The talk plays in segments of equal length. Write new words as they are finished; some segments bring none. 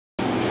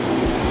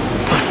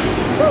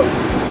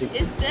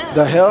them.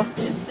 The hell?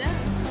 It's them.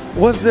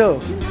 What's there?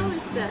 You know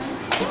it's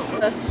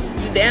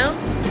them. You down?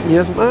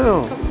 Yes,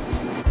 ma'am.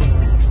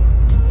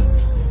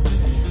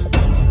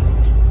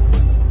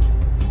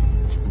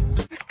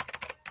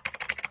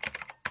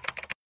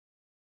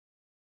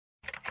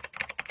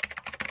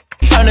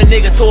 Turn a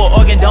nigga to an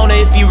organ donor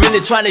if he really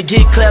tryna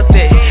get clapped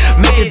at.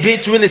 Make a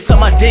bitch really suck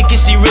my dick if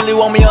she really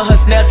want me on her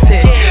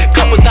Snapchat.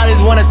 Couple thotties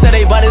wanna sell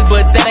they bodies,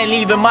 but that ain't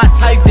even my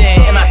type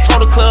then. And I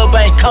told the club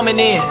I ain't coming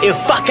in if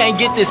I can't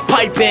get this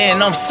pipe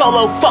in. I'm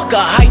solo, fuck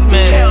a hype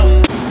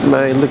man.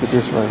 Man, look at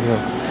this right here.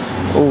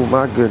 Oh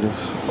my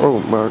goodness. Oh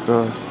my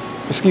God.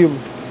 Excuse me.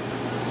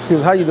 Excuse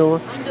me. How you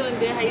doing? I'm doing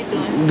good. How you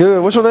doing?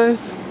 Good. What's your name?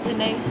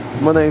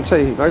 Janae. My name's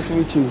Tay. Nice to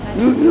meet you.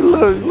 You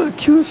look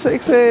cute,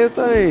 sexy ass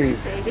thing.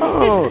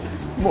 Oh,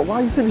 why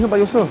are you sitting here by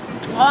yourself?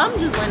 Oh, I'm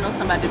just waiting on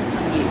somebody to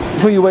come get me.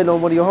 Who you waiting on?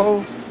 One of your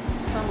hoes?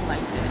 Something like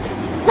that.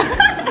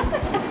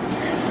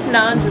 No,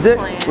 I'm just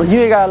playing. You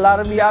ain't got a lot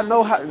of me. I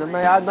know how,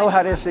 man. I know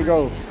how that shit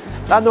go.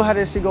 I know how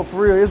that shit go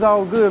for real. It's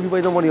all good if you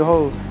waiting on one of your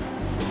hoes. No,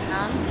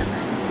 I'm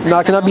chilling.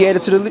 Nah, can I be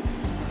added to the list?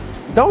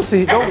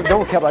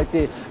 Don't cap like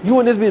that. You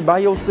in this bitch by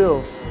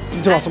yourself. You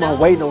talking about somebody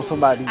waiting on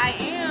somebody. I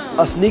am.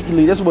 A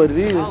sneakily, that's what it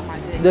is. Oh my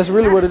goodness. That's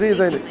really what it is,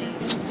 ain't it?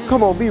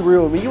 Come on, be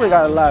real with me. You ain't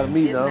got a lot of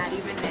me, It's though. not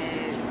even that.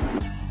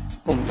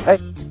 Hey,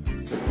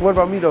 what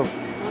about me, though?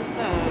 What's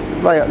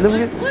up? Like, let me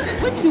get...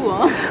 What you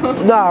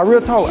want? Nah,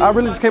 real talk. I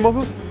really just came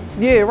over.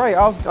 Yeah, right.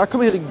 I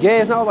come here to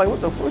gas, and I was like, what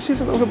the fuck? She's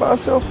sitting over by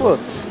herself for?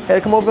 Had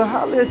to come over and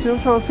holler at you. I'm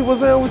trying to see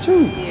what's up with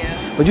you.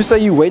 Yeah. But you say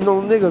you waiting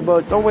on a nigga,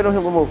 but don't wait on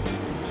him no more.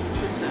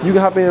 You can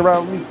hop in and ride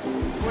with me.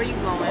 Where you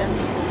going?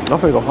 I'm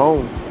finna go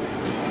home.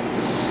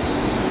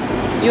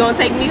 You wanna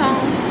take me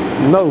home?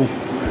 No.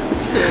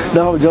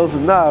 No,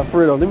 Joseph, nah, for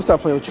real though. Let me stop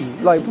playing with you.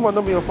 Like, put my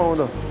number on your phone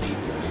though.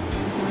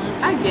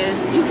 I guess.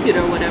 You cute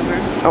or whatever.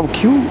 I'm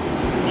cute.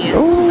 Yeah,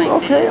 Oh, like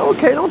okay, that.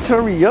 okay. Don't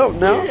turn me up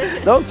now.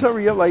 Don't turn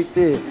me up like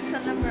that. What's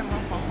your number on my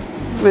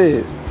phone?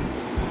 Man.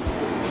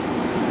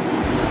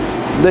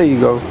 There you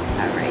go.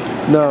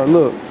 Alright. Now,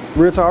 look.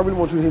 Real talk, I really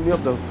want you to hit me up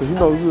though. Because you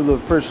know you a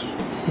little precious.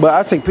 But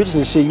I take pictures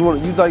and shit. You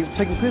like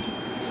taking pictures?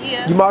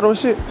 Yeah. You model and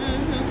shit?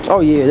 Oh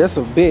yeah, that's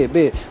a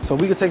bet. So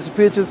we can take some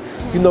pictures,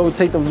 you know,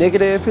 take them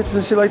naked ass pictures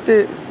and shit like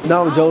that.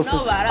 Nah, I'm joking.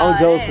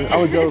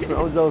 I'm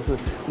joking.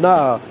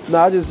 Nah,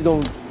 I just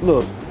don't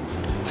look.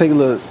 Take a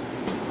look.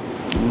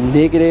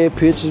 Naked ass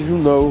pictures, you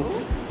know.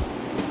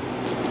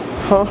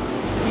 Huh?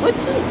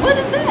 What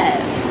is that?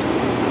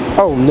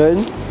 Oh,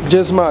 nothing.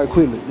 Just my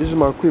equipment. This is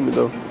my equipment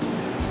though.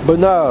 But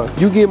nah,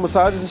 you get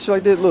massages and shit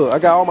like that. Look, I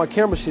got all my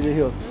camera shit in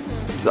here.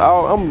 So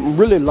I'm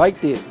really like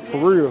that, for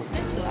real.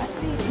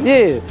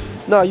 Yeah.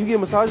 Nah, you get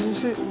massages and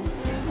shit?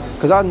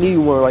 Cause I need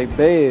one like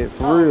bad,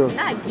 for real.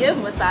 Not give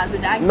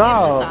massages, I give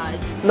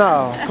massages.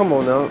 Nah, come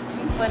on now. You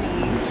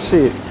funny.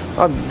 Shit,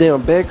 I'm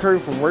damn back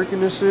hurt from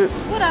working and shit.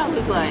 What I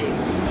look like?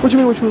 What you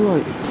mean, what you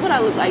look like? What I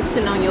look like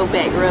sitting on your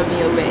back, rubbing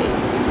your back?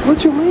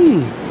 What you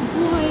mean?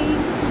 Boy.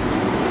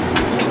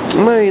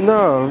 Man,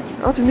 nah,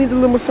 I just need a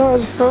little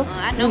massage or something.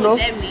 I know what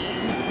that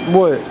means.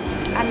 What?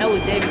 I know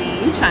what that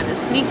means. You trying to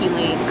sneaky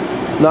link.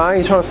 Nah, I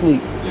ain't trying to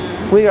sneak.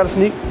 We ain't gotta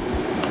sneak.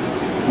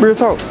 Real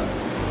talk.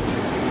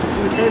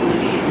 What that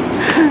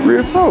means.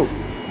 Real talk.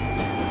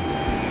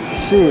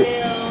 Shit.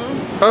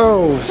 Well,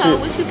 Oh, so shit.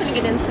 what you finna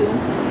get into?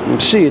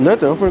 Shit,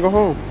 nothing. I'm finna go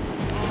home.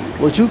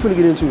 What you finna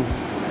get into?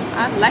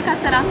 Like I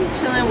said, I'm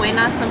chilling, waiting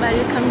on somebody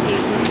to come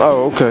get me.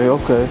 Oh,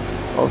 okay.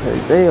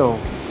 Damn.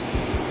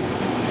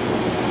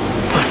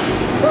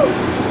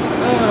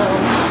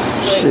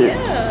 Shit.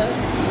 Yeah.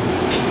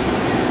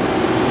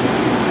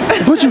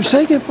 What you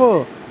shaking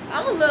for?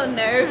 I'm a little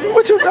nervous.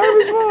 What you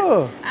nervous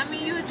for? I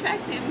mean, you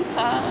attractive, you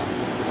tall.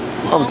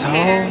 I'm tall?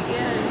 Hair,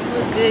 yeah, you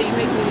look good, you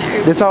make me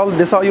nervous.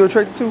 That's all you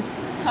attracted to?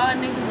 Tall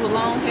niggas with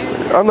long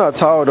hair. I'm not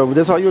tall though, but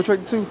that's all you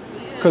attracted to?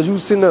 Cause you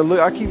sitting there, look.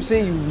 I keep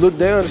seeing you look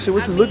down and shit.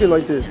 What you looking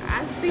like that?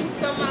 I see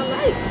something I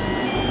like.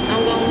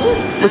 I'm gonna look.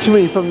 What you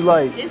mean, something you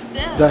like? It's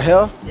them. The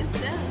hell? It's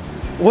them.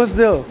 What's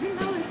there? You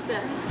know it's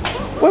them.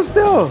 What's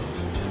there?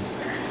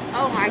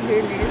 Oh my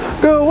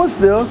goodness. Girl, what's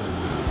there?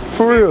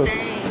 For real?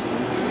 Dang.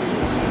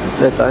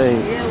 That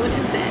thing. Yeah, what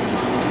is that?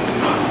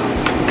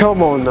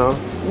 Come on now.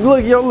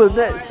 Look, yo, look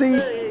that. See?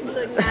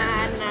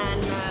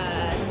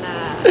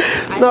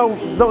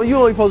 Look, No, you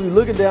only supposed to be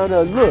looking down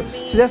there. Look,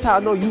 see, that's how I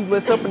know you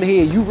messed up in the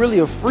head. You really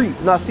a freak.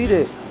 Now, see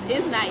that?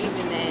 It's not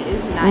even that.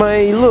 It's not.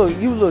 Man, look,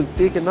 you look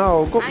thick and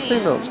all. Go,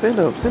 stand up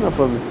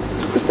for me.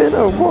 Stand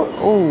up, boy.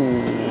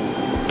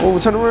 Oh,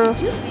 turn around.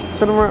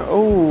 Turn around.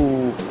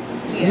 Oh,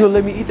 yeah. You gonna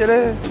let me eat that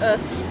ass?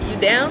 You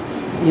down?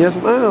 Yes,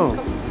 ma'am.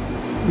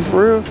 You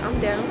for real? I'm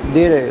down.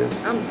 Dead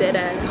ass. I'm dead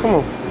ass. Come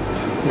on.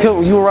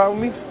 You ride with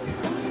me?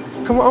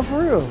 Come on, I'm for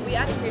real. We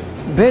out of here.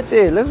 Bet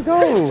that. Let's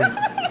go.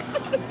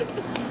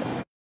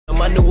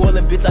 My New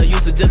Orleans bitch, I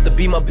use it just to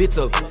beat my bitch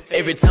up.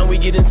 Every time we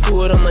get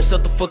into it, I'm like,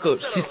 shut the fuck up.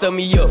 She set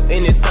me up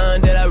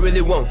anytime that I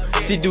really want.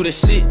 She do the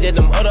shit that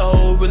them other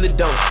hoes really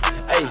don't.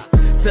 Ayy,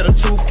 tell the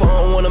truth, I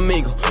don't wanna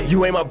mingle.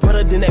 You ain't my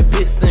brother, then that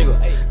bitch single.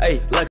 Ayy, like